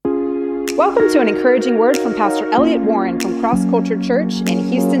Welcome to an encouraging word from Pastor Elliott Warren from Cross Culture Church in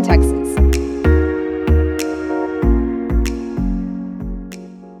Houston, Texas.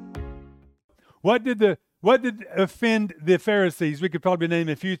 What did offend the Pharisees? We could probably name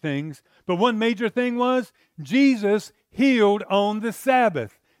a few things, but one major thing was Jesus healed on the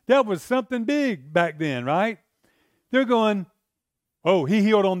Sabbath. That was something big back then, right? They're going, oh, he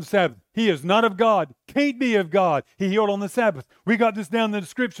healed on the Sabbath. He is not of God. Can't be of God. He healed on the Sabbath. We got this down in the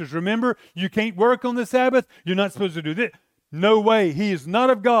scriptures. Remember, you can't work on the Sabbath. You're not supposed to do this. No way. He is not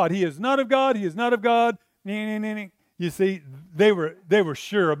of God. He is not of God. He is not of God. You see, they were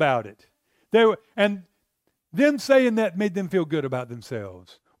sure about it. And them saying that made them feel good about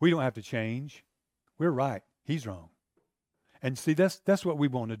themselves. We don't have to change. We're right. He's wrong. And see, that's what we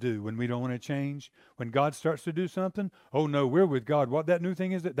want to do when we don't want to change. When God starts to do something, oh no, we're with God. What that new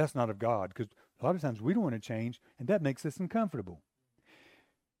thing is, that's not of God. Because a lot of times we don't want to change, and that makes us uncomfortable.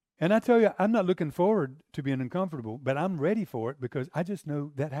 And I tell you, I'm not looking forward to being uncomfortable, but I'm ready for it because I just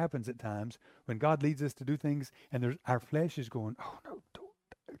know that happens at times when God leads us to do things, and our flesh is going, oh no,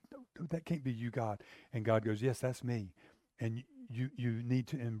 don't, that can't be you, God. And God goes, yes, that's me. And you need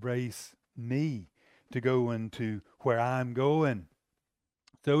to embrace me to go into where I'm going.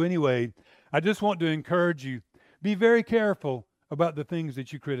 So anyway, I just want to encourage you, be very careful about the things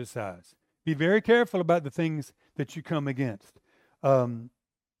that you criticize. Be very careful about the things that you come against. I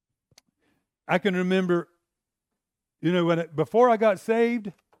can remember, before I got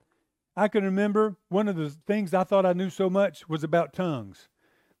saved, I can remember one of the things I thought I knew so much was about tongues.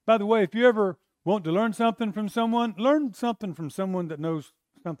 By the way, if you ever want to learn something from someone, learn something from someone that knows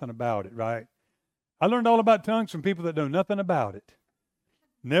something about it, right? I learned all about tongues from people that know nothing about it.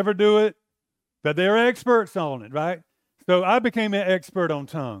 Never do it, but they're experts on it, right? So I became an expert on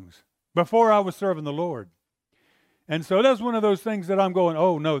tongues before I was serving the Lord. And so that's one of those things that I'm going,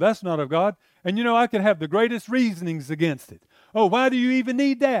 oh, no, that's not of God. And, I could have the greatest reasonings against it. Oh, why do you even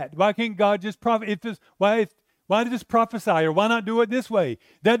need that? Why can't God just why just prophesy, or why not do it this way?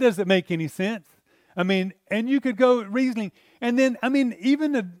 That doesn't make any sense. And you could go reasoning. And then,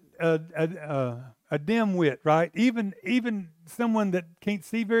 even a dim-wit, right? Even someone that can't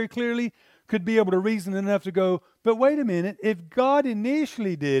see very clearly could be able to reason enough to go, but wait a minute, if God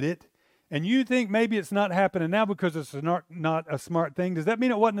initially did it, and you think maybe it's not happening now because it's not a smart thing, does that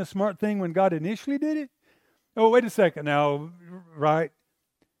mean it wasn't a smart thing when God initially did it? Oh, wait a second now, right?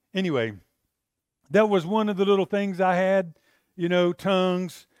 Anyway, that was one of the little things I had,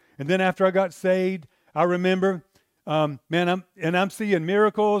 tongues. And then after I got saved, I remember, I'm seeing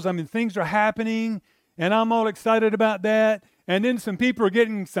miracles. Things are happening, and I'm all excited about that. And then some people are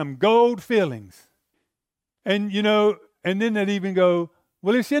getting some gold fillings. And, and then they'd even go,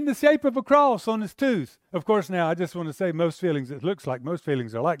 well, it's in the shape of a cross on his tooth. Of course, now I just want to say it looks like most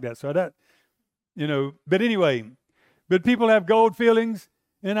fillings are like that. So that, but anyway, but people have gold fillings,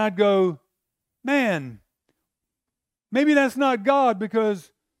 and I'd go, man, maybe that's not God,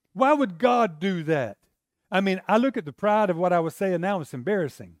 because why would God do that? I look at the pride of what I was saying now, it's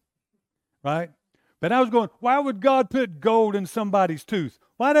embarrassing, right? But I was going, why would God put gold in somebody's tooth?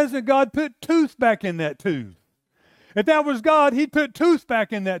 Why doesn't God put tooth back in that tooth? If that was God, he'd put tooth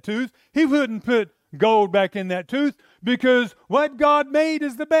back in that tooth. He wouldn't put gold back in that tooth, because what God made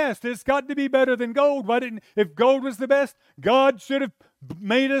is the best. It's got to be better than gold. If gold was the best, God should have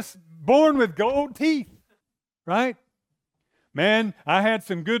made us born with gold teeth, right? Man, I had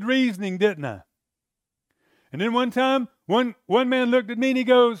some good reasoning, didn't I? And then one time, one man looked at me and he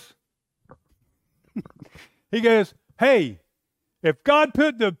goes, hey, if God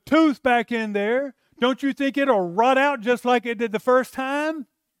put the tooth back in there, don't you think it'll rot out just like it did the first time?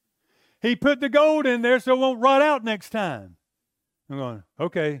 He put the gold in there so it won't rot out next time. I'm going,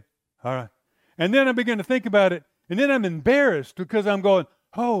 okay, all right. And then I begin to think about it, and then I'm embarrassed because I'm going,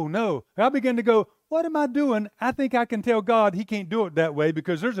 oh no. I begin to go, what am I doing? I think I can tell God he can't do it that way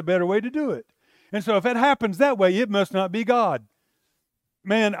because there's a better way to do it. And so if it happens that way, it must not be God.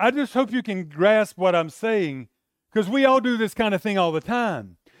 Man, I just hope you can grasp what I'm saying, because we all do this kind of thing all the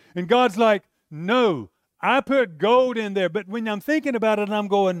time. And God's like, no, I put gold in there. But when I'm thinking about it, I'm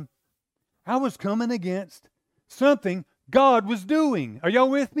going, I was coming against something God was doing. Are y'all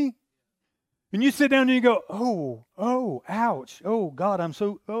with me? And you sit down and you go, oh, ouch. Oh, God,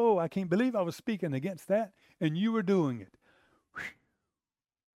 I can't believe I was speaking against that. And you were doing it.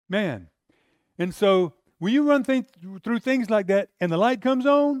 Man. And so when you run through things like that and the light comes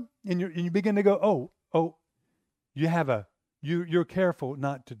on and you begin to go, oh, you're careful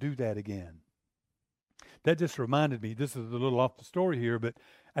not to do that again. That just reminded me, this is a little off the story here, but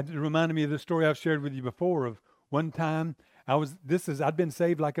it reminded me of the story I've shared with you before of one time I'd been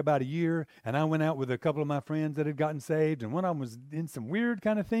saved like about a year, and I went out with a couple of my friends that had gotten saved, and one of them was in some weird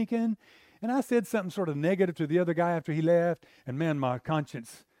kind of thinking, and I said something sort of negative to the other guy after he left, and man, my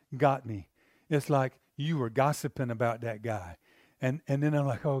conscience got me. It's like you were gossiping about that guy. And then I'm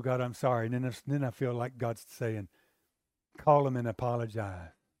like, oh, God, I'm sorry. And then I feel like God's saying, call him and apologize.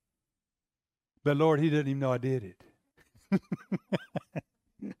 But Lord, he didn't even know I did it.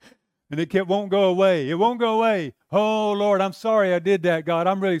 And it won't go away. It won't go away. Oh, Lord, I'm sorry I did that, God.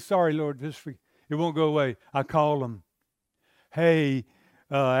 I'm really sorry, Lord. It won't go away. I call him. Hey,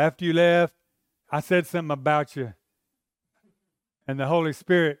 after you left, I said something about you. And the Holy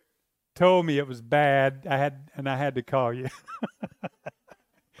Spirit told me it was bad. I had to call you.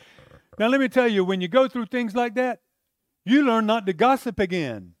 Now, let me tell you, when you go through things like that, you learn not to gossip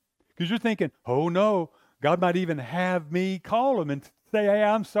again. Because you're thinking, oh, no, God might even have me call him and say, hey,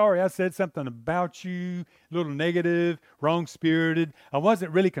 I'm sorry. I said something about you, a little negative, wrong-spirited. I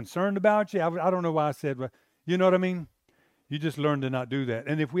wasn't really concerned about you. I don't know why I said, well, you know what I mean? You just learn to not do that.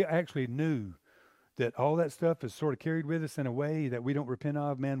 And if we actually knew that all that stuff is sort of carried with us in a way that we don't repent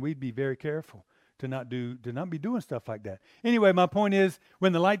of, man, we'd be very careful to not be doing stuff like that. Anyway, my point is,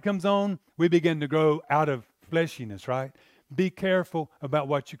 when the light comes on, we begin to grow out of fleshiness, right? Be careful about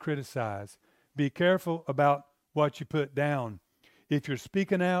what you criticize. Be careful about what you put down. If you're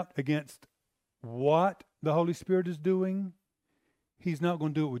speaking out against what the Holy Spirit is doing, he's not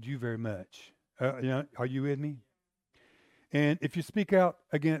going to do it with you very much. Are you with me? And if you speak out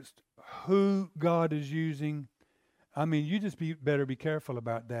against who God is using, I mean, you just better be careful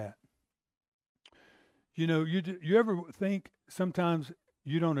about that. You know, you ever think sometimes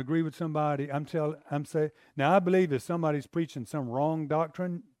you don't agree with somebody? I'm saying, now I believe if somebody's preaching some wrong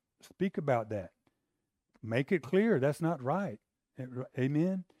doctrine, speak about that. Make it clear that's not right.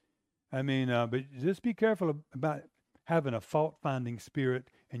 Amen? I mean, but just be careful about having a fault-finding spirit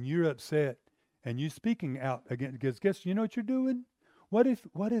and you're upset and you speaking out against, because guess you know what you're doing? What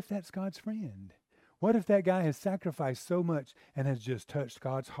if that's God's friend? What if that guy has sacrificed so much and has just touched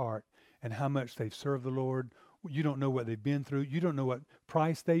God's heart and how much they've served the Lord? You don't know what they've been through. You don't know what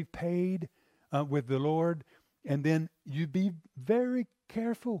price they've paid with the Lord. And then you be very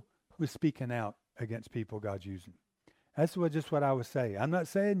careful with speaking out against people God's using. That's just what I would say. I'm not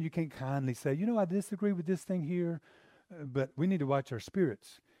saying you can't kindly say, you know, I disagree with this thing here, but we need to watch our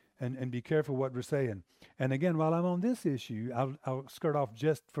spirits and be careful what we're saying. And again, while I'm on this issue, I'll skirt off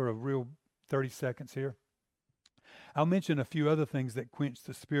just for a real 30 seconds here. I'll mention a few other things that quench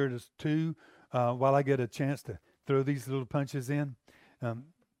the spirit too, while I get a chance to throw these little punches in.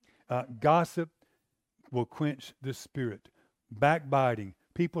 Gossip will quench the spirit. Backbiting,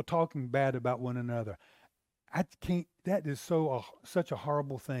 people talking bad about one another. That is such a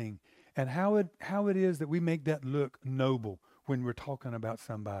horrible thing. And how it is that we make that look noble when we're talking about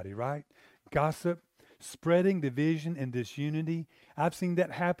somebody, right? Gossip, spreading division and disunity. I've seen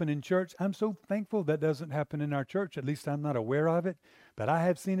that happen in church. I'm so thankful that doesn't happen in our church. At least I'm not aware of it, but I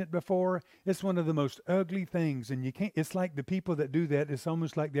have seen it before. It's one of the most ugly things, and it's like the people that do that, it's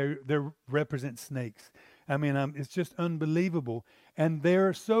almost like they represent snakes. I mean, it's just unbelievable. And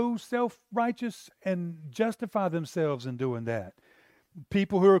they're so self-righteous and justify themselves in doing that.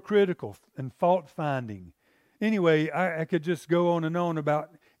 People who are critical and fault-finding. Anyway, I could just go on and on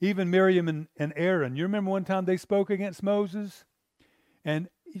about even Miriam and Aaron. You remember one time they spoke against Moses? And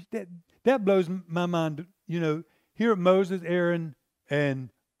that blows my mind. You know, here Moses, Aaron,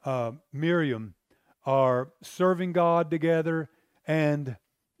 and Miriam are serving God together, and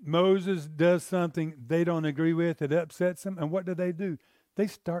Moses does something they don't agree with. It upsets them. And what do? They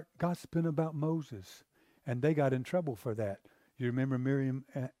start gossiping about Moses, and they got in trouble for that. You remember Miriam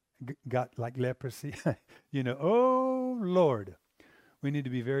got like leprosy? You know, oh, Lord. We need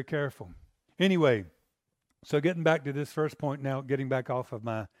to be very careful. Anyway, so getting back to this first point now, getting back off of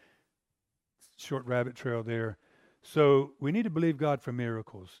my short rabbit trail there. So we need to believe God for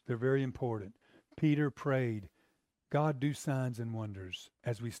miracles. They're very important. Peter prayed, God, do signs and wonders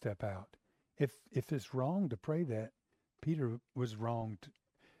as we step out. If it's wrong to pray that, Peter was wrong.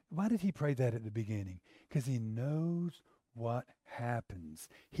 Why did he pray that at the beginning? Because he knows what happens.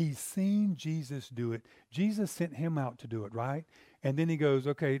 He's seen Jesus do it. Jesus sent him out to do it, right? And then he goes,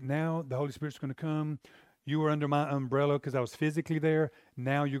 okay, now the Holy Spirit's going to come. You were under my umbrella because I was physically there.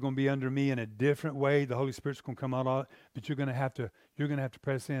 Now you're going to be under me in a different way. The Holy Spirit's going to come out, but you're going to have to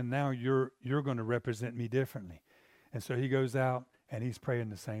press in. Now you're going to represent me differently. And so he goes out and he's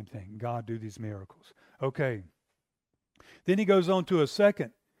praying the same thing. God, do these miracles. Okay. Then he goes on to a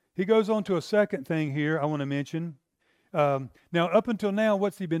second thing here I want to mention. Now, up until now,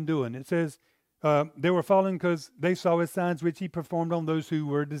 what's he been doing? It says, They were following because they saw his signs which he performed on those who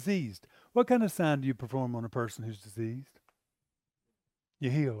were diseased. What kind of sign do you perform on a person who's diseased? You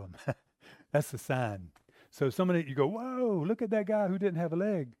heal them. That's the sign. So somebody, you go, whoa, look at that guy who didn't have a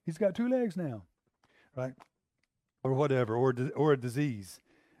leg. He's got 2 legs now, right? Or whatever, or a disease,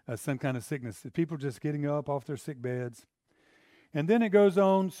 some kind of sickness. People just getting up off their sick beds. And then it goes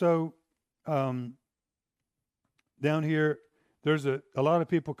on. So down here, there's a lot of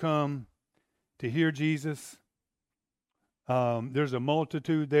people come to hear Jesus. There's a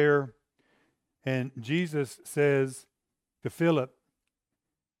multitude there. And Jesus says to Philip,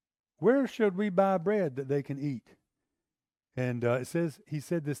 where should we buy bread that they can eat? And it says he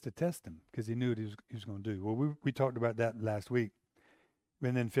said this to test him because he knew what he was going to do. Well, we talked about that last week.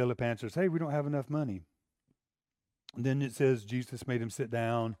 And then Philip answers, hey, we don't have enough money. And then it says Jesus made him sit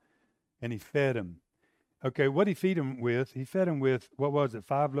down and he fed him. Okay, what did he feed him with? He fed him with, what was it,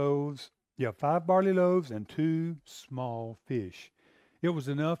 5 loaves? Yeah, 5 barley loaves and 2 small fish. It was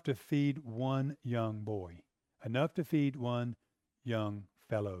enough to feed 1 young boy. Enough to feed 1 young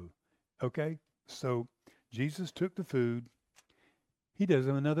fellow. Okay, so Jesus took the food. He does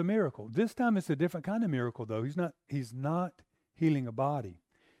another miracle. This time it's a different kind of miracle, though. He's not healing a body.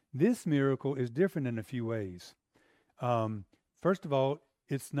 This miracle is different in a few ways. First of all,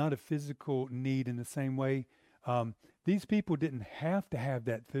 it's not a physical need in the same way. These people didn't have to have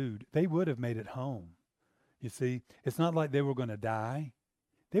that food. They would have made it home. You see, it's not like they were going to die.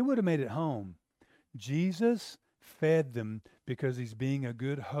 They would have made it home. Jesus fed them because he's being a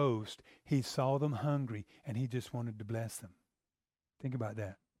good host. He saw them hungry and he just wanted to bless them. Think about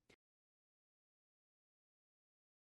that.